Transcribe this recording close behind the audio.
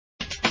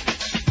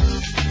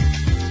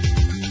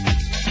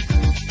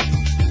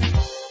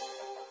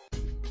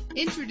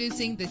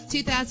Introducing the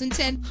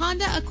 2010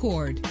 Honda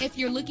Accord. If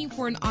you're looking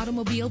for an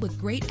automobile with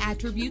great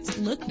attributes,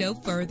 look no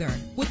further.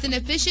 With an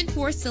efficient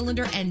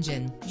 4-cylinder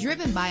engine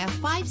driven by a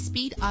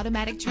 5-speed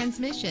automatic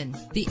transmission,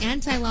 the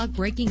anti-lock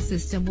braking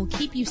system will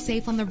keep you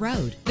safe on the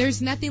road.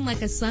 There's nothing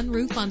like a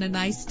sunroof on a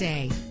nice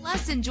day.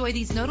 Plus, enjoy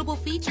these notable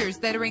features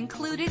that are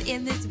included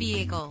in this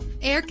vehicle: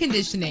 air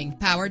conditioning,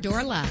 power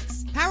door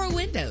locks, power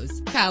windows,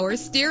 power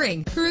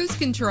steering, cruise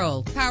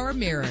control, power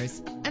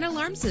mirrors, an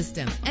alarm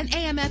system, an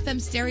AM/FM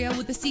stereo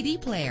with a CD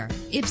player.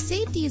 If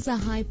safety is a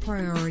high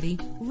priority,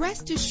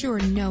 rest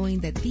assured knowing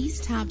that these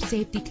top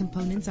safety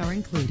components are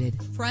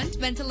included: front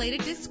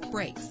ventilated disc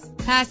brakes,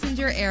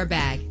 passenger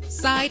airbag,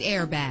 side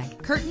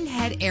airbag, curtain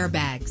head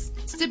airbags,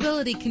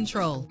 stability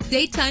control,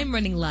 daytime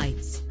running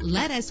lights.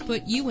 Let us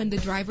put you in the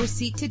driver's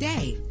seat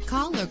today.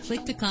 Call or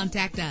click to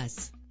contact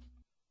us.